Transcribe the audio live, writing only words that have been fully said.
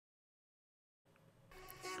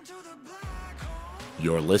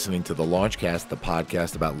You're listening to the Launchcast, the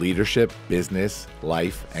podcast about leadership, business,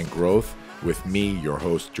 life, and growth with me, your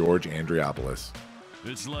host, George Andriopoulos.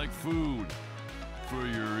 It's like food for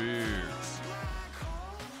your ears.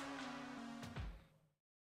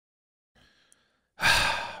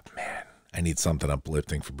 Man, I need something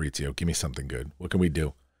uplifting, Fabrizio. Give me something good. What can we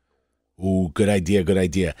do? Ooh, good idea, good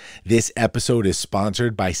idea. This episode is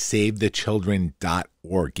sponsored by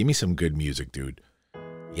SaveTheChildren.org. Give me some good music, dude.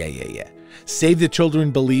 Yeah. Save the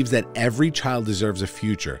Children believes that every child deserves a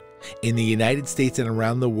future. In the United States and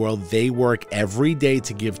around the world, they work every day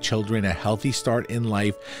to give children a healthy start in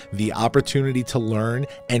life, the opportunity to learn,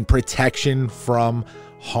 and protection from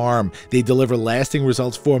harm. They deliver lasting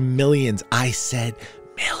results for millions. I said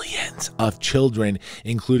millions of children,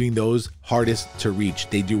 including those hardest to reach.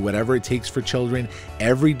 They do whatever it takes for children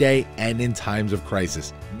every day and in times of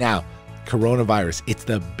crisis. Now, coronavirus, it's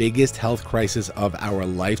the biggest health crisis of our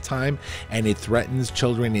lifetime, and it threatens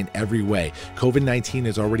children in every way. COVID-19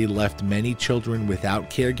 has already left many children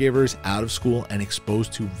without caregivers, out of school, and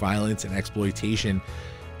exposed to violence and exploitation.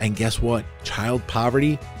 And guess what? Child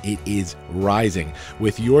poverty, it is rising.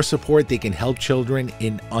 With your support, they can help children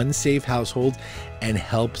in unsafe households and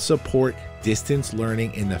help support distance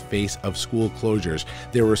learning in the face of school closures.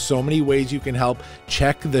 There are so many ways you can help.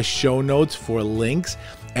 Check the show notes for links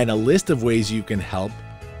and a list of ways you can help.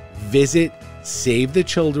 Visit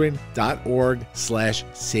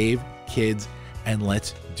SaveTheChildren.org/SaveKids and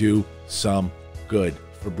let's do some good.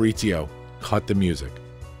 Fabrizio, cut the music.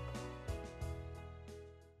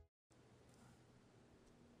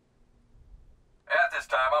 At this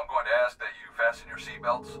time, I'm going to ask that you fasten your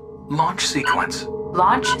seatbelts. Launch sequence.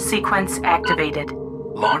 Launch sequence activated.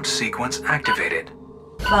 Launch sequence activated.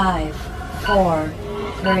 5, 4,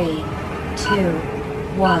 3, 2,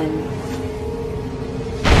 1.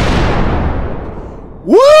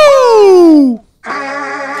 Woo!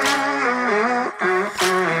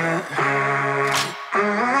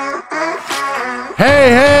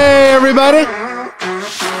 Hey, everybody.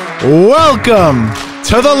 Welcome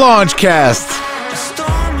to the Launchcast.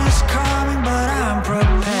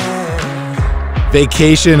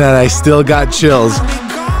 Vacation and I still got chills.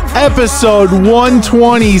 Episode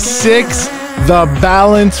 126, The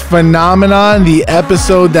Balance Phenomenon, the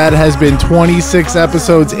episode that has been 26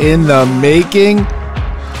 episodes in the making.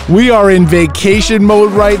 We are in vacation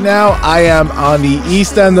mode right now. I am on the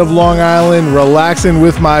east end of Long Island, relaxing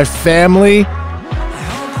with my family.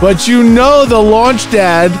 But you know the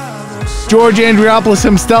LaunchDad, George Andriopoulos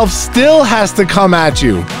himself, still has to come at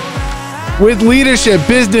you with leadership,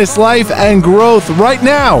 business, life, and growth right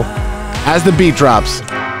now as the beat drops.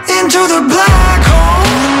 Into the black hole.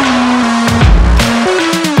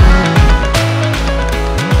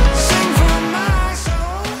 Sing for my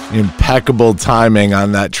soul. Impeccable timing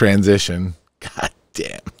on that transition. God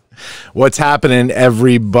damn. What's happening,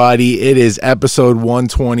 everybody? It is episode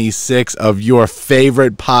 126 of your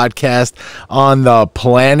favorite podcast on the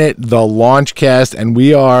planet, the Launchcast, and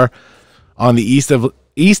we are on the east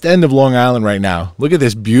end of Long Island right now. Look at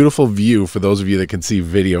this beautiful view for those of you that can see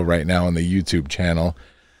video right now on the YouTube channel.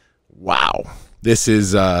 Wow. This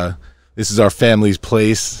is our family's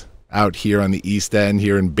place out here on the east end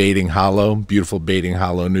here in Baiting Hollow, beautiful Baiting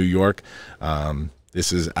Hollow, New York.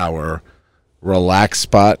 This is our relax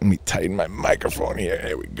spot. Let me tighten my microphone here.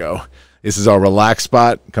 There we go. This is our relax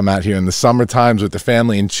spot. Come out here in the summer times with the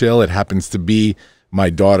family and chill. It happens to be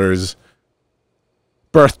my daughter's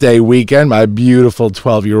birthday weekend, my beautiful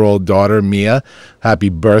 12-year-old daughter, Mia. Happy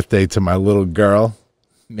birthday to my little girl.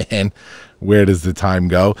 Man, where does the time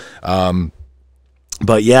go?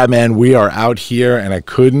 But yeah, man, we are out here and I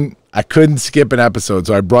couldn't skip an episode.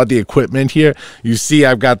 So I brought the equipment here. You see,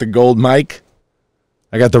 I've got the gold mic.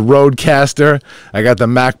 I got the Rodecaster. I got the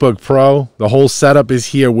MacBook Pro. The whole setup is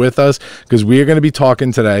here with us because we are going to be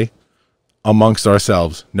talking today amongst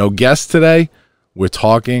ourselves. No guests today. We're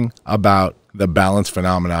talking about the balance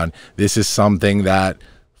phenomenon. This is something that,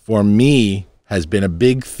 for me, has been a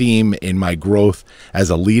big theme in my growth as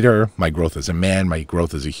a leader, my growth as a man, my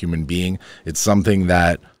growth as a human being. It's something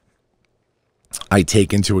that I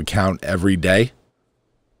take into account every day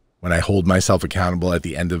when I hold myself accountable at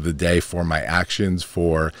the end of the day for my actions,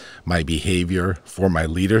 for my behavior, for my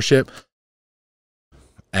leadership.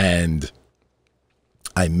 And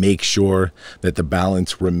I make sure that the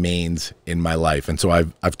balance remains in my life. And so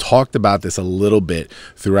I've talked about this a little bit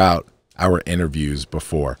throughout our interviews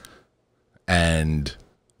before. And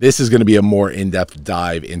this is going to be a more in-depth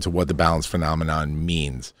dive into what the balance phenomenon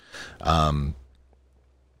means. And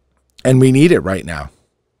we need it right now,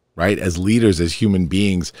 right? As leaders, as human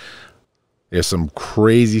beings, there's some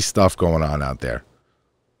crazy stuff going on out there.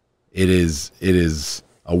 It is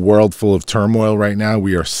a world full of turmoil right now.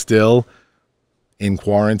 We are still in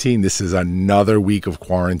quarantine. This is another week of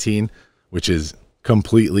quarantine, which is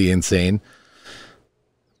completely insane.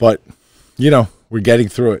 But, we're getting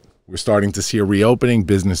through it. We're starting to see a reopening.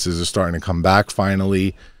 Businesses are starting to come back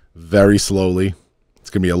finally, very slowly. It's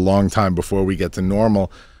going to be a long time before we get to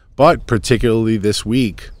normal. But particularly this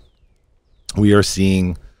week, we are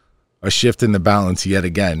seeing a shift in the balance yet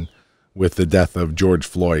again with the death of George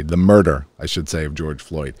Floyd, the murder, I should say, of George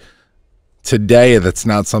Floyd. Today, that's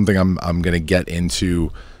not something I'm going to get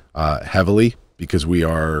into heavily, because we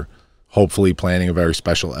are hopefully planning a very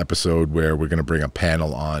special episode where we're going to bring a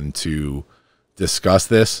panel on to discuss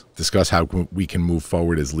how we can move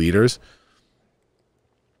forward as leaders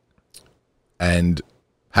and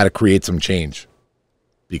how to create some change,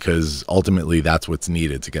 because ultimately that's what's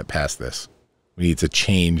needed to get past this. We need to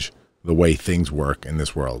change the way things work in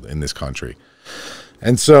this world, in this country.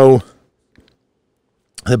 And so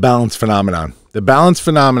the balance phenomenon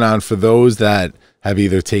for those that have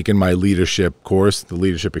either taken my leadership course, the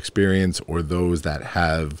leadership experience, or those that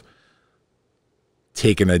have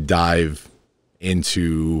taken a dive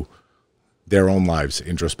into their own lives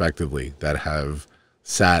introspectively, that have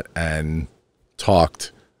sat and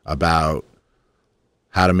talked about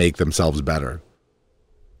how to make themselves better,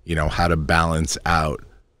 how to balance out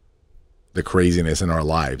the craziness in our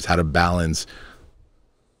lives, how to balance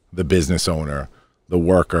the business owner, the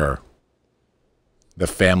worker, the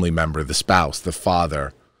family member, the spouse, the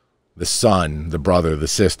father, the son, the brother, the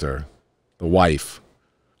sister, the wife.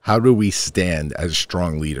 How do we stand as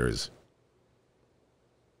strong leaders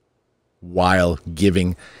while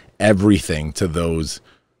giving everything to those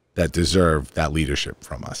that deserve that leadership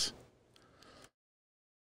from us?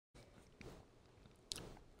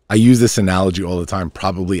 I use this analogy all the time,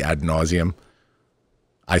 probably ad nauseum.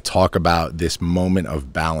 I talk about this moment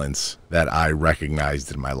of balance that I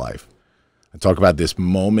recognized in my life. I talk about this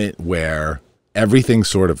moment where everything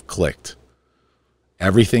sort of clicked.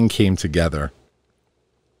 Everything came together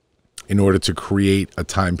in order to create a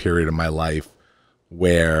time period in my life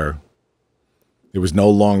where it was no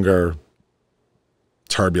longer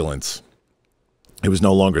turbulence. It was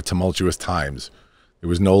no longer tumultuous times. It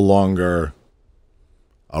was no longer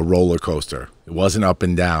a roller coaster. It wasn't up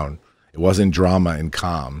and down. It wasn't drama and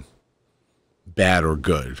calm, bad or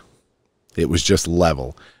good. It was just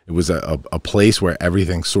level. It was a place where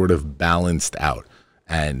everything sort of balanced out.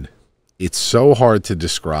 And it's so hard to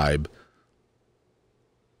describe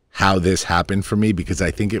how this happened for me, because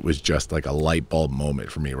I think it was just like a light bulb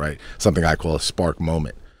moment for me, right? Something I call a spark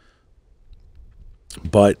moment.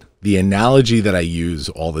 But the analogy that I use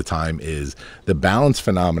all the time is the balance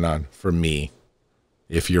phenomenon for me,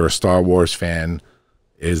 if you're a Star Wars fan,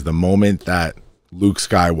 is the moment that Luke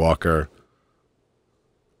Skywalker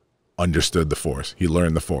understood the Force. He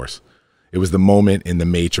learned the Force. It was the moment in the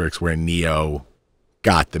Matrix where Neo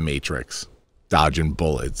got the Matrix, dodging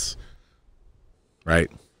bullets,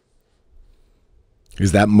 right?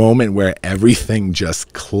 Is that moment where everything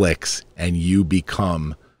just clicks and you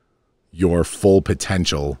become your full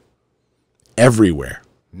potential everywhere,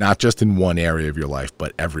 not just in one area of your life,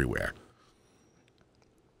 but everywhere.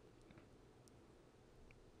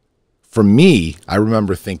 For me, I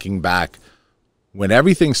remember thinking back when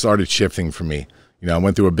everything started shifting for me. I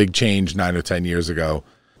went through a big change 9 or 10 years ago,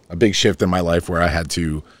 a big shift in my life where I had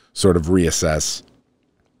to sort of reassess,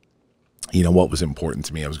 what was important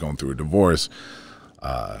to me. I was going through a divorce.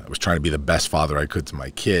 I was trying to be the best father I could to my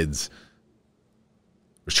kids.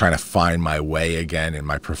 I was trying to find my way again in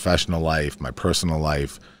my professional life, my personal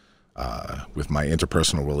life, with my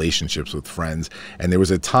interpersonal relationships with friends. And there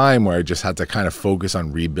was a time where I just had to kind of focus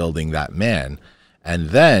on rebuilding that man. And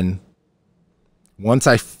then once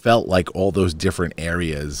I felt like all those different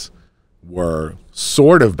areas were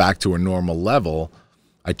sort of back to a normal level,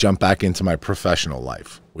 I jumped back into my professional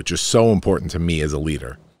life, which is so important to me as a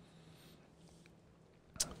leader.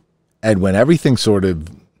 And when everything sort of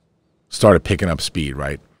started picking up speed,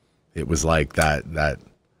 right? It was like that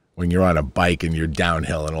when you're on a bike and you're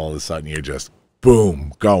downhill and all of a sudden you're just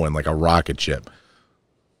boom, going like a rocket ship.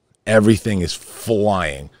 Everything is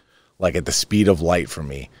flying like at the speed of light for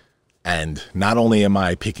me. And not only am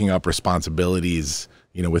I picking up responsibilities,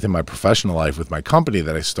 within my professional life with my company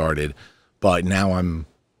that I started, but now I'm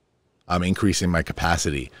increasing my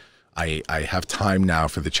capacity. I have time now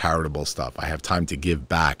for the charitable stuff. I have time to give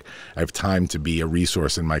back. I have time to be a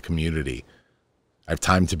resource in my community. I have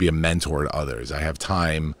time to be a mentor to others. I have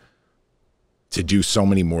time to do so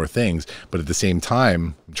many more things. But at the same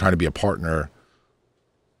time, I'm trying to be a partner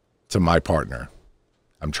to my partner.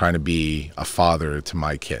 I'm trying to be a father to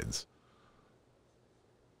my kids.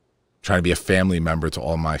 trying to be a family member to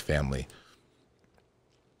all my family.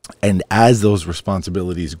 And as those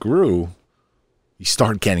responsibilities grew, you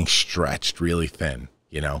start getting stretched really thin,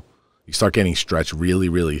 you know? You start getting stretched really,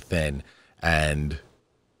 really thin. And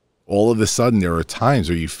all of a sudden, there are times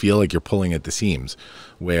where you feel like you're pulling at the seams,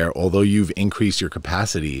 where although you've increased your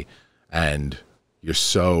capacity and you're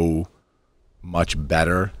so much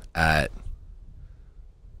better at,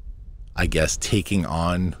 I guess, taking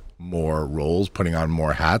on more roles, putting on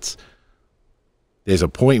more hats, there's a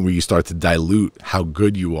point where you start to dilute how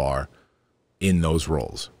good you are in those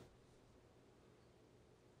roles.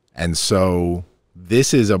 And so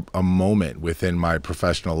this is a moment within my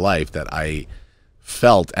professional life that I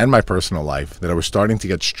felt, and my personal life, that I was starting to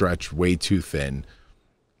get stretched way too thin.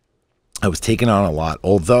 I was taking on a lot,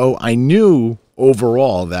 although I knew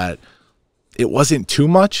overall that it wasn't too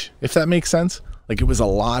much, if that makes sense. Like, it was a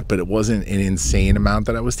lot, but it wasn't an insane amount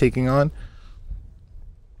that I was taking on.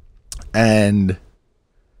 And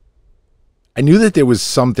I knew that there was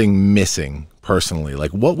something missing personally.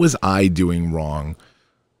 Like, what was I doing wrong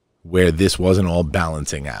where this wasn't all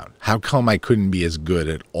balancing out? How come I couldn't be as good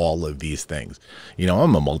at all of these things? You know,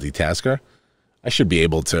 I'm a multitasker. I should be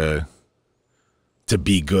able to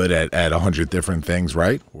be good at 100 different things,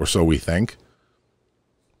 right? Or so we think.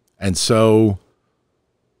 And so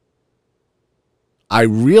I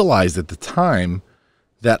realized at the time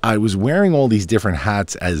that I was wearing all these different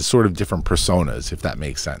hats as sort of different personas, if that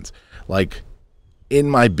makes sense. Like, in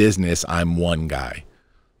my business, I'm one guy.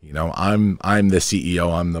 You know, I'm the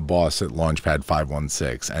CEO, I'm the boss at Launchpad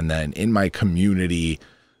 516. And then in my community,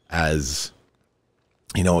 as,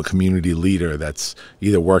 you know, a community leader that's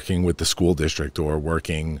either working with the school district or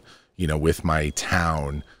working, you know, with my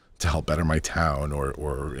town to help better my town,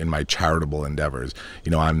 or in my charitable endeavors,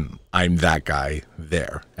 you know, I'm that guy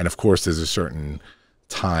there. And of course, there's a certain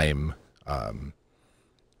time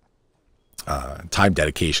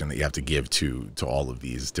dedication that you have to give to all of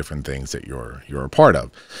these different things that you're a part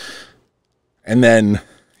of. And then,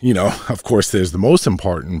 you know, of course, there's the most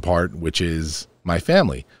important part, which is my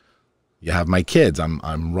family. You have my kids.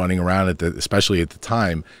 I'm running around especially at the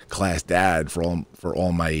time, class dad for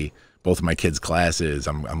both of my kids' classes.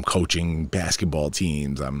 I'm coaching basketball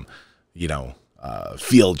teams. I'm, you know,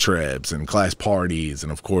 field trips and class parties,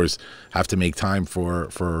 and of course have to make time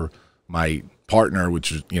for my partner,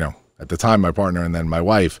 which is, you know, at the time my partner, and then my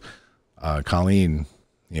wife, Colleen.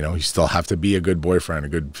 You know, you still have to be a good boyfriend, a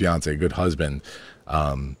good fiance, a good husband.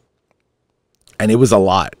 And it was a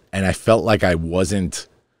lot. And I felt like I wasn't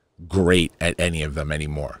great at any of them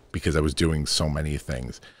anymore because I was doing so many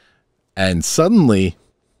things. And suddenly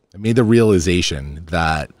I made the realization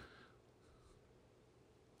that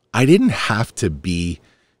I didn't have to be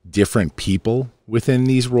different people within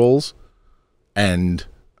these roles. And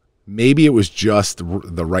maybe it was just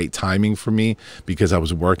the right timing for me because I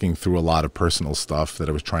was working through a lot of personal stuff that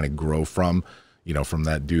I was trying to grow from, you know, from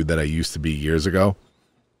that dude that I used to be years ago.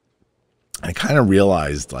 I kind of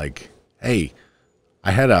realized, like, hey,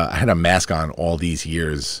 I had a mask on all these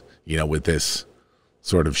years, you know, with this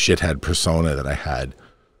sort of shithead persona that I had.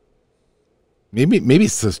 Maybe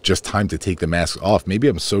it's just time to take the mask off. Maybe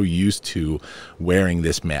I'm so used to wearing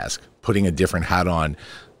this mask, putting a different hat on,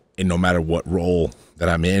 and no matter what role that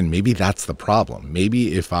I'm in, maybe that's the problem.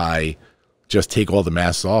 Maybe if I just take all the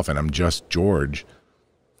masks off and I'm just George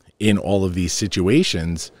in all of these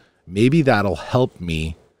situations, maybe that'll help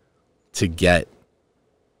me to get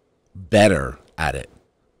better at it.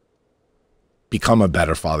 Become a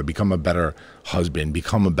better father, become a better husband,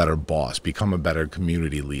 become a better boss, become a better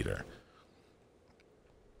community leader.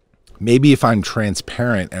 Maybe if I'm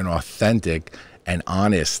transparent and authentic and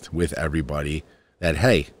honest with everybody, that,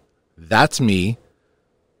 hey, that's me,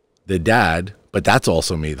 the dad, but that's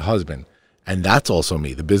also me, the husband, and that's also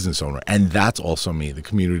me, the business owner, and that's also me, the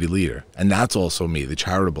community leader, and that's also me, the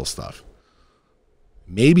charitable stuff.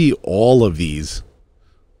 Maybe all of these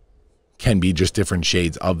can be just different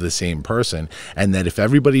shades of the same person, and that if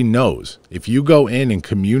everybody knows, if you go in and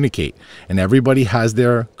communicate and everybody has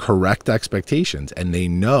their correct expectations and they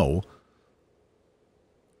know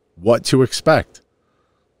what to expect,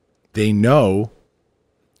 they know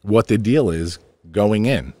what the deal is going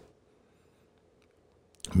in.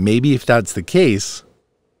 Maybe if that's the case,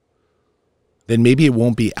 then maybe it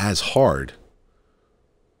won't be as hard,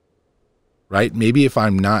 right? Maybe if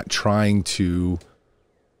I'm not trying to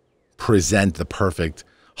present the perfect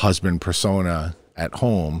husband persona at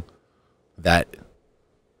home, that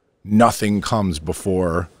nothing comes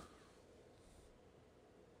before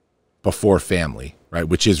family, right?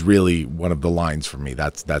 Which is really one of the lines for me.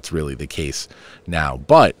 That's really the case now.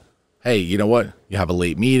 But hey, you know what? You have a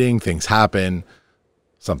late meeting, things happen.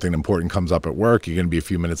 Something important comes up at work, you're going to be a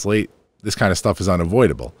few minutes late. This kind of stuff is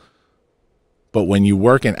unavoidable. But when you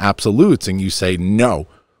work in absolutes and you say, no,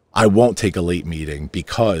 I won't take a late meeting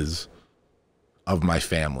because of my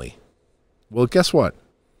family. Well, guess what?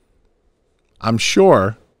 I'm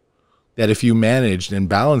sure that if you managed and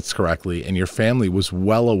balanced correctly and your family was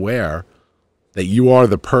well aware that you are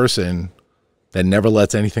the person that never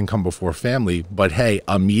lets anything come before family, but hey,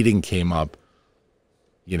 a meeting came up,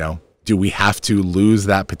 do we have to lose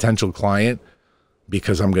that potential client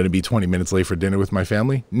because I'm going to be 20 minutes late for dinner with my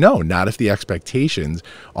family? No, not if the expectations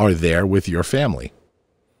are there with your family.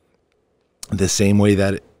 The same way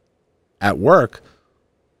that at work,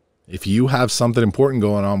 if you have something important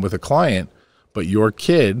going on with a client, but your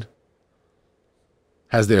kid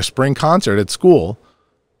has their spring concert at school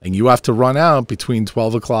and you have to run out between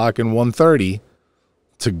 12 o'clock and 1:30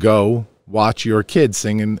 to go watch your kid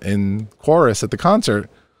sing in chorus at the concert,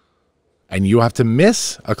 and you have to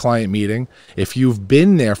miss a client meeting, if you've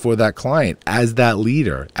been there for that client as that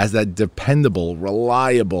leader, as that dependable,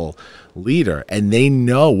 reliable leader, and they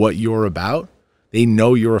know what you're about, they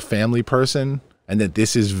know you're a family person and that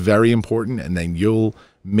this is very important, and then you'll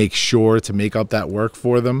make sure to make up that work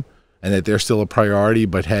for them and that they're still a priority,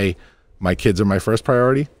 but hey, my kids are my first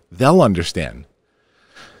priority, they'll understand.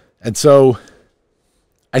 And so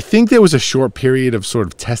I think there was a short period of sort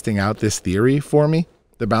of testing out this theory for me,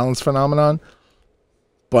 the balance phenomenon,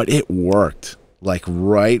 but it worked like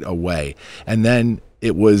right away. And then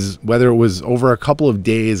it was, whether it was over a couple of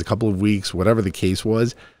days, a couple of weeks, whatever the case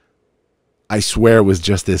was, I swear it was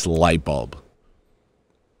just this light bulb.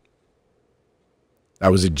 I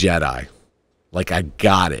was a Jedi. Like, I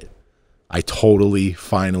got it. I totally,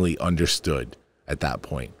 finally understood at that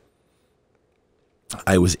point.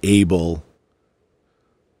 I was able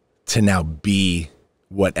to now be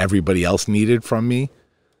what everybody else needed from me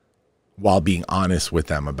while being honest with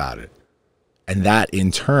them about it. And that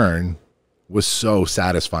in turn was so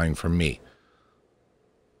satisfying for me.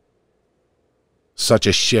 Such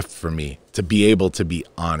a shift for me to be able to be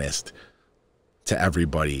honest to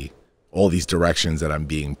everybody, all these directions that I'm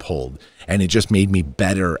being pulled. And it just made me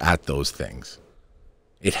better at those things.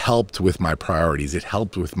 It helped with my priorities. It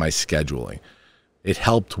helped with my scheduling. It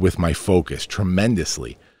helped with my focus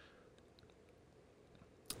tremendously.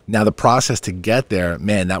 Now, the process to get there,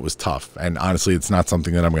 man, that was tough. And honestly, it's not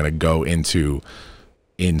something that I'm going to go into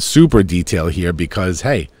in super detail here because,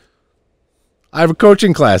 hey, I have a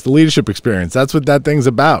coaching class, the leadership experience. That's what that thing's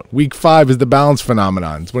about. Week 5 is the balance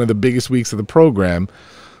phenomenon. It's one of the biggest weeks of the program.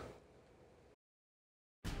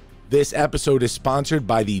 This episode is sponsored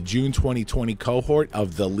by the June 2020 cohort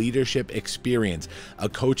of the Leadership Experience, a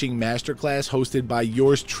coaching masterclass hosted by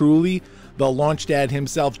yours truly, the LaunchDad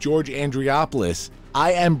himself, George Andriopoulos.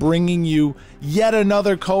 I am bringing you yet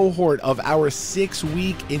another cohort of our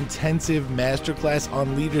 6-week intensive masterclass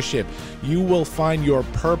on leadership. You will find your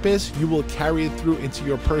purpose, you will carry it through into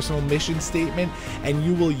your personal mission statement, and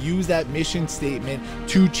you will use that mission statement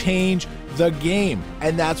to change the game.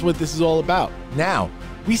 And that's what this is all about. Now,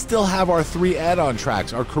 we still have our 3 add-on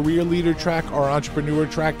tracks, our career leader track, our entrepreneur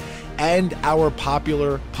track, and our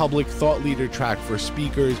popular public thought leader track for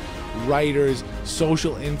speakers, writers,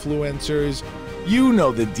 social influencers. You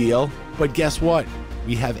know the deal, but guess what?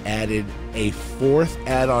 We have added a 4th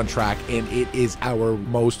add-on track, and it is our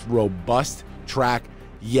most robust track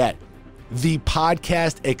yet. The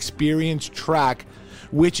podcast experience track,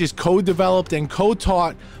 which is co-developed and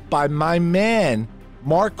co-taught by my man,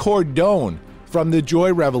 Mark Cordone from the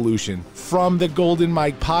Joy Revolution, from the Golden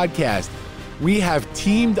Mike podcast. We have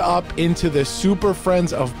teamed up into the Super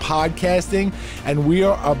Friends of Podcasting, and we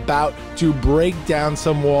are about to break down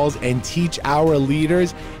some walls and teach our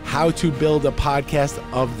leaders how to build a podcast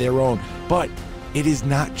of their own. But it is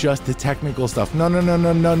not just the technical stuff.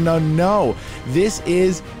 No. This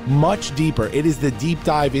is much deeper. It is the deep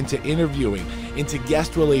dive into interviewing, into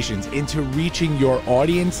guest relations, into reaching your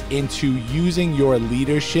audience, into using your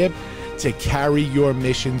leadership to carry your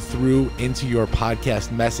mission through into your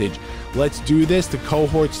podcast message. Let's do this. The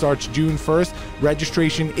cohort starts June 1st.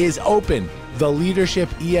 Registration is open.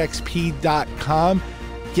 TheLeadershipEXP.com.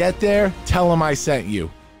 Get there. Tell them I sent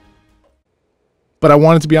you. But I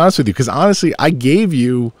wanted to be honest with you because honestly, I gave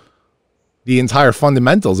you the entire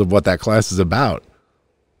fundamentals of what that class is about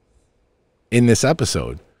in this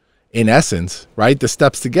episode. In essence, right? The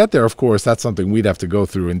steps to get there, of course, that's something we'd have to go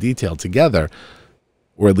through in detail together,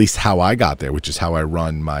 or at least how I got there, which is how I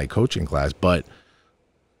run my coaching class. But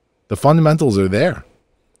the fundamentals are there.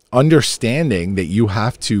 Understanding that you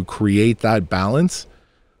have to create that balance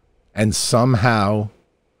and somehow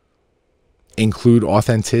include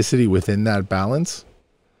authenticity within that balance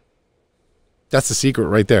That's the secret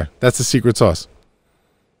right there. That's the secret sauce.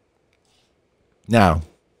 Now,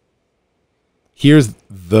 here's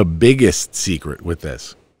the biggest secret with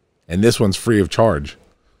this, and this one's free of charge.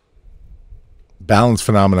 Balance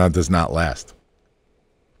phenomenon does not last.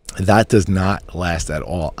 That does not last at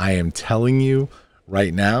all. I am telling you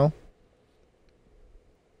right now,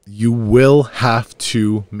 you will have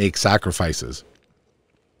to make sacrifices.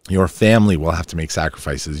 Your family will have to make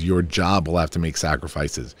sacrifices. Your job will have to make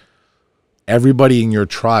sacrifices. Everybody in your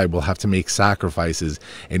tribe will have to make sacrifices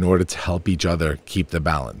in order to help each other keep the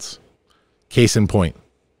balance. Case in point.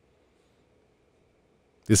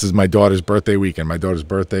 This is my daughter's birthday weekend. My daughter's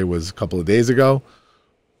birthday was a couple of days ago.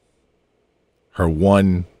 Her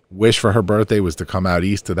one wish for her birthday was to come out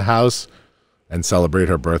east to the house and celebrate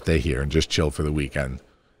her birthday here and just chill for the weekend.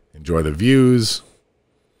 Enjoy the views.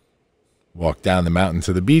 Walk down the mountain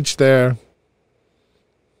to the beach there.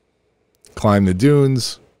 Climb the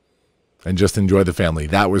dunes. And just enjoy the family.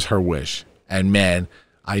 That was her wish. And man,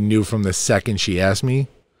 I knew from the second she asked me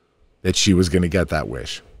that she was going to get that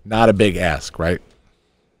wish. Not a big ask, right?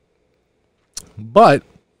 But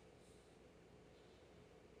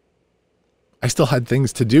I still had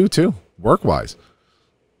things to do too, work-wise.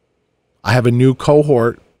 I have a new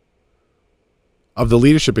cohort of the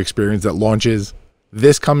leadership experience that launches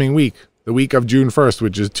this coming week, the week of June 1st,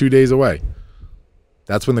 which is 2 days away.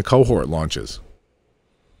 That's when the cohort launches.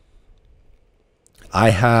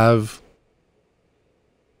 I have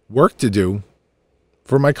work to do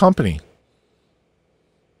for my company.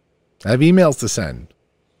 I have emails to send.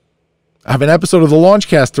 I have an episode of the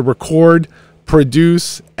Launchcast to record,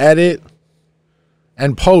 produce, edit,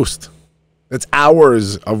 and post. That's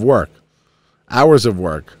hours of work. Hours of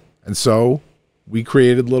work. And so we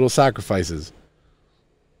created little sacrifices.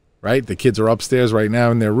 Right? The kids are upstairs right now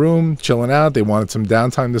in their room, chilling out. They wanted some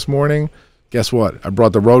downtime this morning. Guess what? I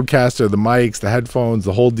brought the Rodecaster, the mics, the headphones,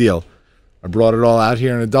 the whole deal. I brought it all out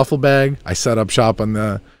here in a duffel bag. I set up shop on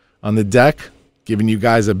the deck, giving you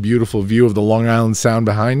guys a beautiful view of the Long Island Sound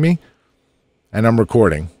behind me. And I'm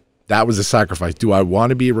recording. That was a sacrifice. Do I want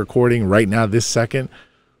to be recording right now, this second,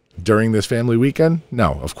 during this family weekend?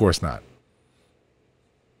 No, of course not.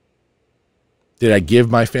 Did I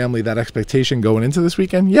give my family that expectation going into this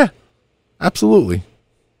weekend? Yeah, absolutely.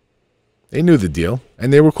 They knew the deal,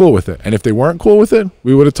 and they were cool with it. And if they weren't cool with it,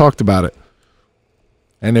 we would have talked about it.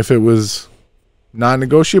 And if it was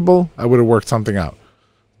non-negotiable, I would have worked something out.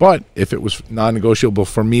 But if it was non-negotiable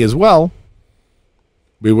for me as well,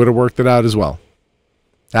 we would have worked it out as well.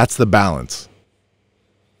 That's the balance.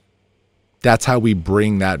 That's how we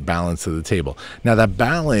bring that balance to the table. Now, that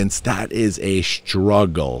balance, that is a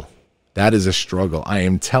struggle. That is a struggle. I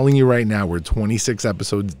am telling you right now, we're 26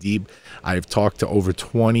 episodes deep. I've talked to over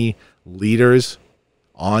 20 leaders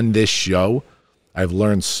on this show. I've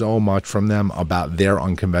learned so much from them about their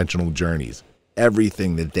unconventional journeys,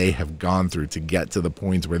 everything that they have gone through to get to the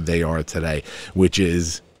points where they are today, which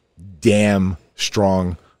is damn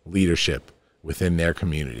strong leadership within their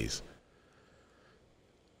communities.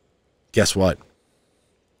 Guess what?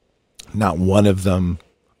 Not one of them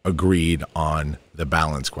agreed on the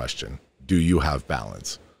balance question. Do you have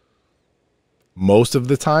balance? Most of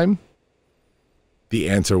the time, the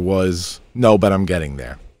answer was, no, but I'm getting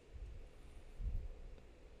there.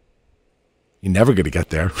 You're never going to get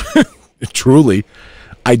there. Truly.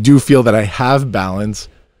 I do feel that I have balance.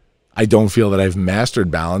 I don't feel that I've mastered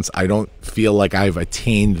balance. I don't feel like I've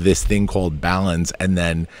attained this thing called balance and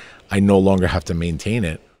then I no longer have to maintain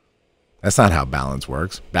it. That's not how balance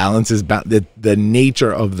works. Balance is the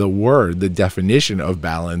nature of the word, the definition of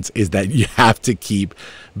balance is that you have to keep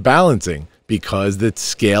balancing because the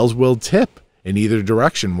scales will tip in either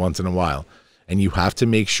direction once in a while. And you have to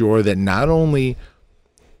make sure that not only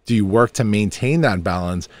do you work to maintain that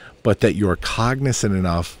balance, but that you're cognizant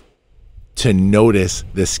enough to notice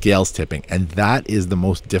the scales tipping. And that is the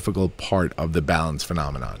most difficult part of the balance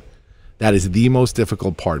phenomenon. That is the most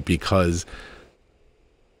difficult part because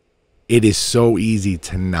it is so easy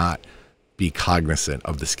to not be cognizant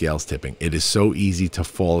of the scales tipping. It is so easy to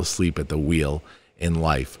fall asleep at the wheel in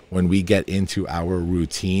life. When we get into our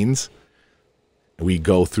routines, we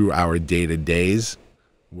go through our day-to-days,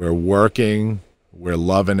 we're working, we're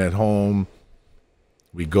loving at home,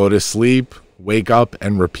 we go to sleep, wake up,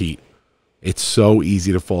 and repeat. It's so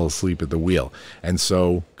easy to fall asleep at the wheel. And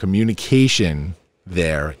so communication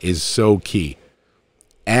there is so key.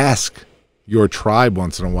 Ask your tribe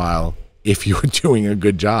once in a while if you're doing a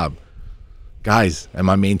good job. Guys, am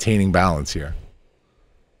I maintaining balance here?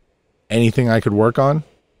 Anything I could work on?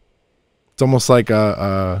 It's almost like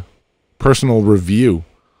a personal review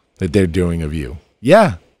that they're doing of you.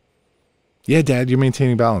 Yeah. Yeah, Dad, you're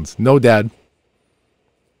maintaining balance. No, Dad,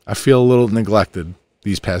 I feel a little neglected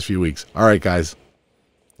these past few weeks. All right, guys,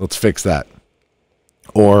 let's fix that.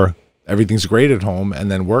 Or everything's great at home,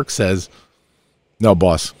 and then work says, no,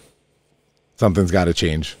 boss, something's got to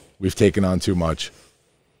change. We've taken on too much.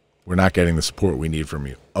 We're not getting the support we need from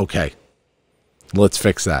you. Okay, let's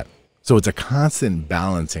fix that. So it's a constant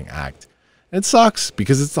balancing act. It sucks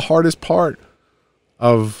because it's the hardest part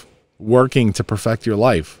of working to perfect your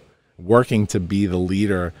life, working to be the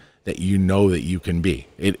leader that you know that you can be.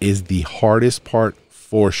 It is the hardest part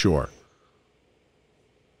for sure.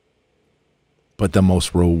 But the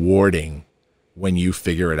most rewarding when you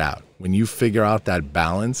figure it out. When you figure out that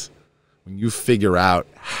balance, when you figure out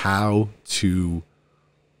how to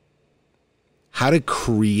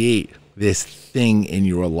create this thing in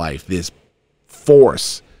your life, this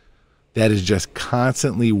force that is just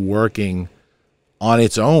constantly working on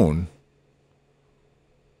its own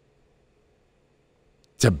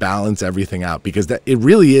to balance everything out, because that it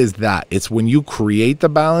really is that. It's when you create the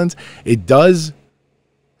balance, it does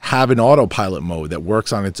have an autopilot mode that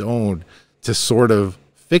works on its own to sort of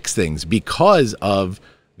fix things because of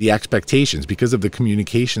the expectations, because of the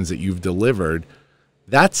communications that you've delivered.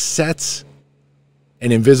 That sets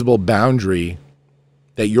an invisible boundary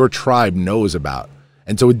that your tribe knows about.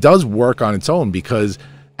 And so it does work on its own, because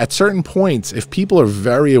at certain points, if people are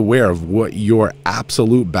very aware of what your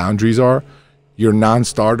absolute boundaries are, your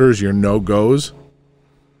non-starters, your no-goes,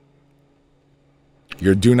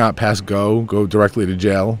 your do not pass go directly to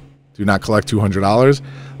jail, do not collect $200,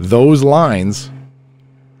 those lines,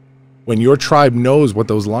 when your tribe knows what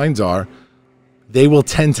those lines are, they will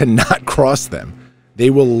tend to not cross them. They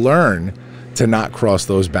will learn to not cross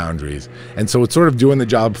those boundaries. And so it's sort of doing the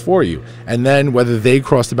job for you. And then whether they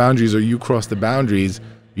cross the boundaries or you cross the boundaries,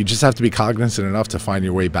 you just have to be cognizant enough to find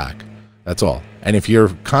your way back. That's all. And if you're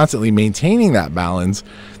constantly maintaining that balance,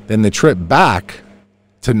 then the trip back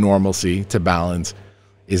to normalcy, to balance,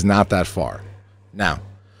 is not that far. Now,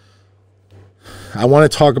 I want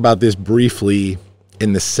to talk about this briefly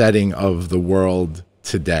in the setting of the world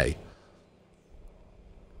today.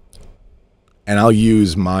 And I'll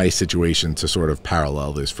use my situation to sort of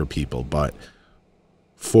parallel this for people. But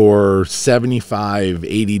for 75,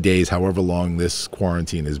 80 days, however long this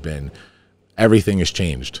quarantine has been, everything has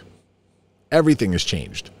changed. Everything has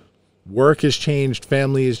changed. Work has changed.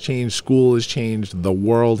 Family has changed. School has changed. The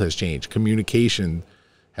world has changed. Communication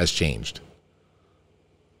has changed.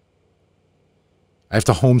 I have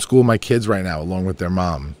to homeschool my kids right now along with their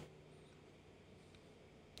mom.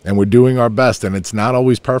 And we're doing our best. And it's not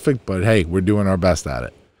always perfect, but hey, we're doing our best at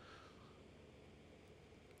it.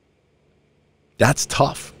 That's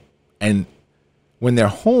tough. And when they're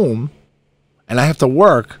home and I have to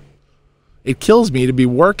work, it kills me to be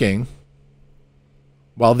working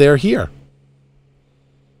while they're here.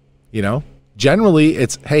 You know, generally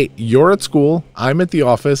it's, hey, you're at school, I'm at the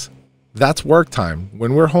office, that's work time.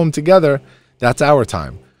 When we're home together, that's our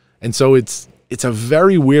time. And so it's a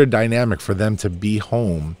very weird dynamic for them to be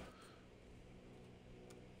home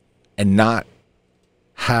and not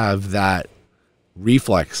have that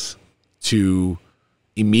reflex to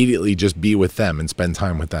immediately just be with them and spend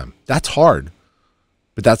time with them. That's hard,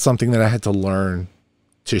 but that's something that I had to learn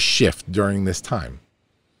to shift during this time.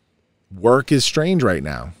 Work is strange right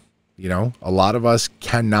now. You know, a lot of us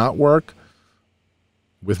cannot work.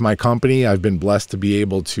 With my company, I've been blessed to be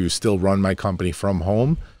able to still run my company from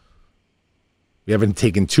home. We haven't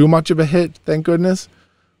taken too much of a hit, thank goodness,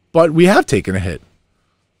 but we have taken a hit.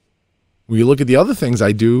 When you look at the other things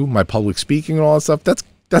I do, my public speaking and all that stuff,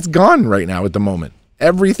 that's gone right now at the moment.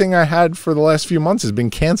 Everything I had for the last few months has been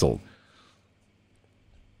canceled.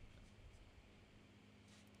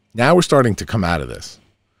 Now we're starting to come out of this.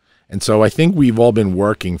 And so I think we've all been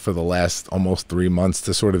working for the last almost 3 months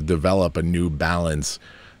to sort of develop a new balance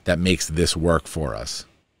that makes this work for us.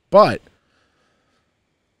 But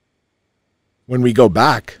when we go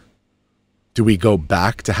back, do we go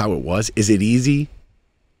back to how it was? Is it easy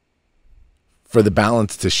for the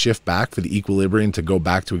balance to shift back, for the equilibrium to go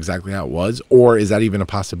back to exactly how it was? Or is that even a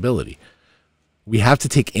possibility? We have to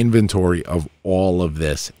take inventory of all of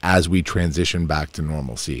this as we transition back to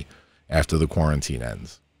normalcy after the quarantine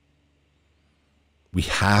ends. We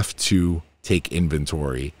have to take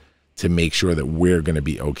inventory to make sure that we're going to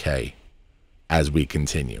be okay as we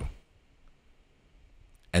continue.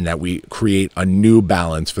 And that we create a new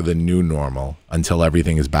balance for the new normal until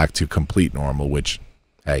everything is back to complete normal, which,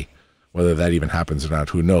 hey, whether that even happens or not,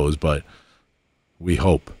 who knows, but we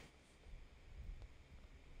hope.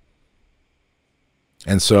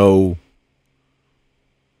 And so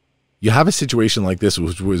you have a situation like this,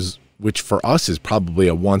 which for us is probably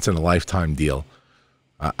a once in a lifetime deal.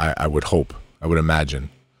 I would hope, I would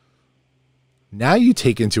imagine. Now you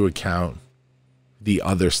take into account the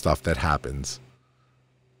other stuff that happens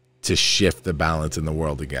to shift the balance in the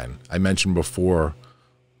world again. I mentioned before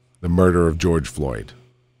the murder of George Floyd.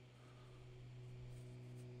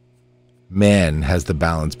 Man, has the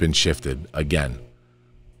balance been shifted again.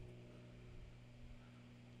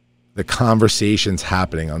 The conversations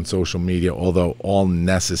happening on social media, although all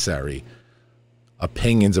necessary,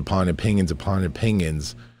 opinions upon opinions upon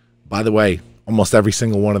opinions. By the way, almost every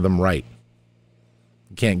single one of them right.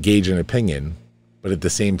 You can't gauge an opinion, but at the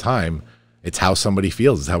same time, it's how somebody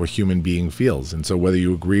feels. It's how a human being feels. And so whether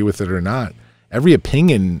you agree with it or not, every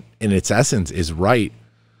opinion in its essence is right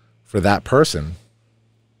for that person.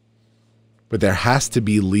 But there has to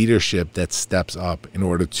be leadership that steps up in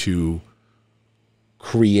order to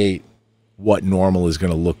create what normal is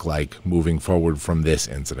going to look like moving forward from this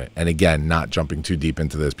incident. And again, not jumping too deep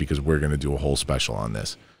into this because we're going to do a whole special on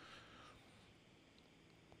this.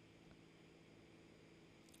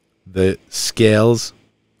 The scales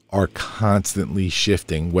are constantly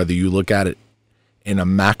shifting, whether you look at it in a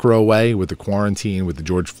macro way with the quarantine, with the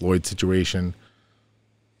George Floyd situation,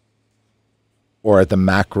 or at the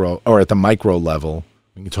macro or at the micro level.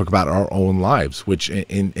 We can talk about our own lives, which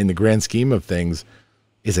in the grand scheme of things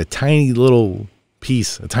is a tiny little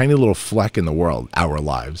piece, a tiny little fleck in the world, our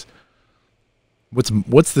lives.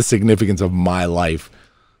 What's the significance of my life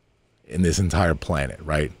in this entire planet,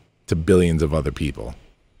 right? To billions of other people.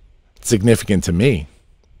 It's significant to me,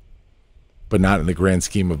 but not in the grand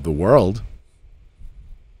scheme of the world.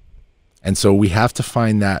 And so we have to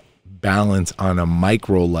find that balance on a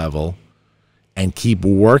micro level and keep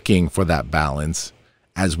working for that balance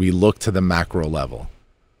as we look to the macro level.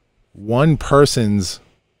 One person's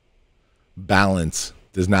balance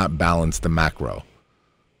does not balance the macro.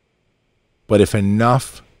 But if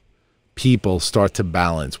enough people start to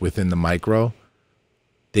balance within the micro,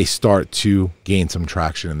 they start to gain some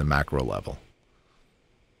traction in the macro level.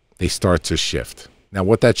 They start to shift. Now,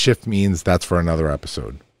 what that shift means, that's for another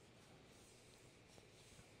episode.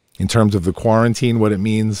 In terms of the quarantine, what it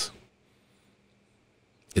means,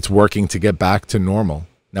 it's working to get back to normal.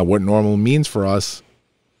 Now, what normal means for us,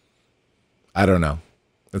 I don't know.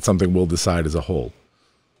 That's something we'll decide as a whole.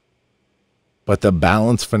 But the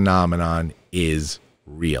balance phenomenon is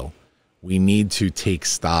real. We need to take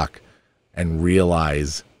stock and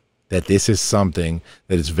realize that this is something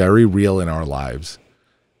that is very real in our lives.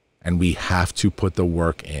 And we have to put the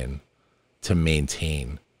work in to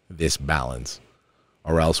maintain this balance,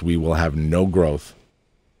 or else we will have no growth.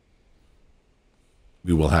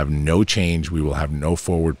 We will have no change. We will have no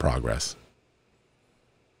forward progress.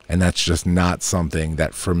 And that's just not something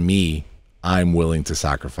that, for me, I'm willing to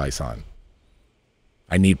sacrifice on.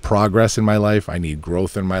 I need progress in my life. I need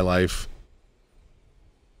growth in my life.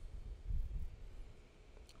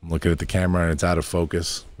 I'm looking at the camera and it's out of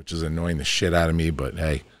focus, which is annoying the shit out of me, but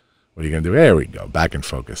hey, what are you going to do? There we go. Back in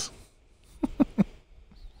focus.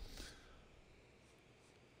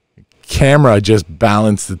 Camera just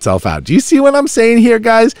balanced itself out. Do you see what I'm saying here,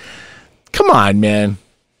 guys? Come on, man.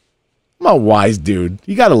 I'm a wise dude.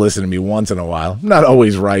 You got to listen to me once in a while. I'm not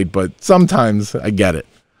always right, but sometimes I get it.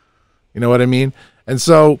 You know what I mean? And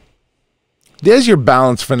so there's your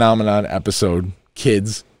balance phenomenon episode,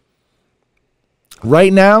 kids.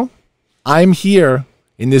 Right now, I'm here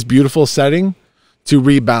in this beautiful setting to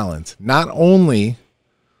rebalance. Not only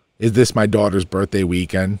is this my daughter's birthday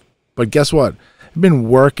weekend, but guess what? I've been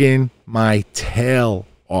working my tail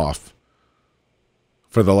off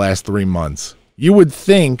for the last 3 months. You would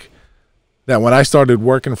think that when I started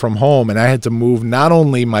working from home and I had to move not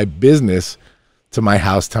only my business to my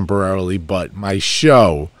house temporarily, but my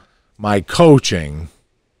show, my coaching,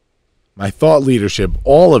 my thought leadership,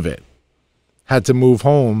 all of it had to move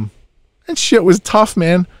home. And shit was tough,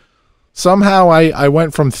 man. Somehow I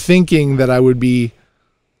went from thinking that I would be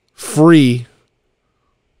free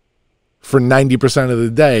for 90% of the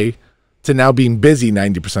day to now being busy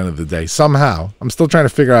 90% of the day. Somehow. I'm still trying to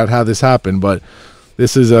figure out how this happened, but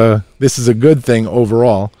this is a good thing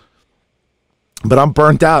overall. But I'm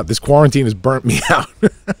burnt out. This quarantine has burnt me out.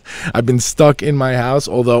 I've been stuck in my house,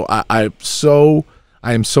 although I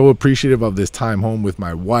am so appreciative of this time home with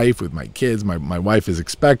my wife, with my kids. My wife is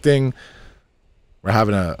expecting. We're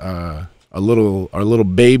having our little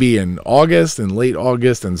baby in August, in late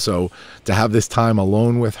August, and so to have this time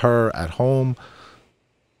alone with her at home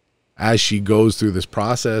as she goes through this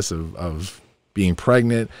process of being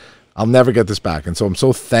pregnant, I'll never get this back. And so I'm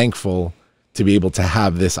so thankful to be able to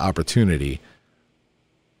have this opportunity.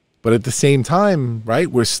 But at the same time, right,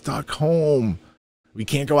 we're stuck home. We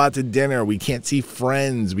can't go out to dinner. We can't see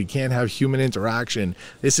friends. We can't have human interaction.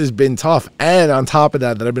 This has been tough. And on top of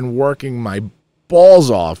that, I've been working my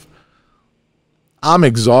balls off. I'm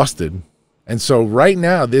exhausted. And so right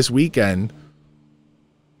now, this weekend,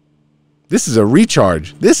 this is a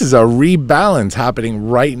recharge. This is a rebalance happening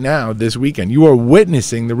right now this weekend. You are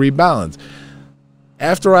witnessing the rebalance.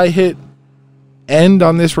 After I hit end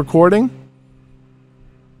on this recording,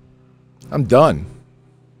 I'm done.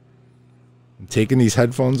 I'm taking these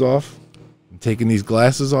headphones off. I'm taking these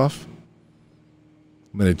glasses off.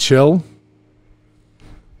 I'm going to chill.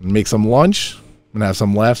 Make some lunch. I'm going to have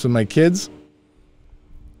some laughs with my kids.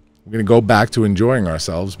 We're going to go back to enjoying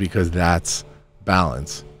ourselves because that's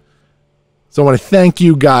balance. So I want to thank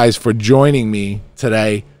you guys for joining me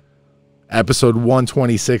today. Episode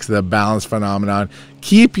 126 of The Balance Phenomenon.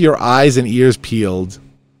 Keep your eyes and ears peeled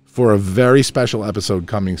for a very special episode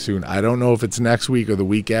coming soon. I don't know if it's next week or the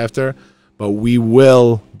week after, but we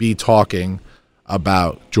will be talking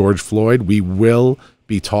about George Floyd. We will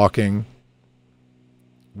be talking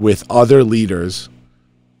with other leaders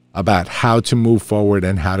about how to move forward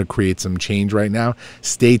and how to create some change right now.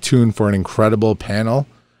 Stay tuned for an incredible panel.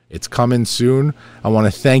 It's coming soon. I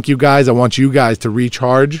want to thank you guys. I want you guys to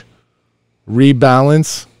recharge,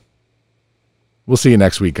 rebalance. We'll see you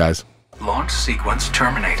next week, guys. Launch sequence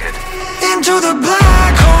terminated. Into the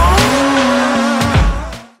black hole.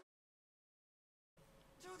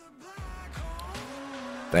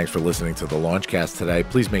 Thanks for listening to the Launchcast today.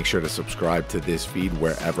 Please make sure to subscribe to this feed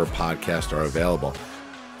wherever podcasts are available.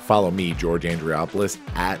 Follow me, George Andriopoulos,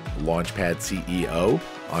 at Launchpad CEO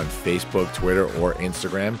on Facebook, Twitter, or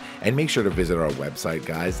Instagram. And make sure to visit our website,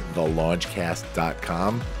 guys,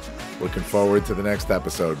 thelaunchcast.com. Looking forward to the next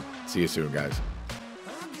episode. See you soon, guys.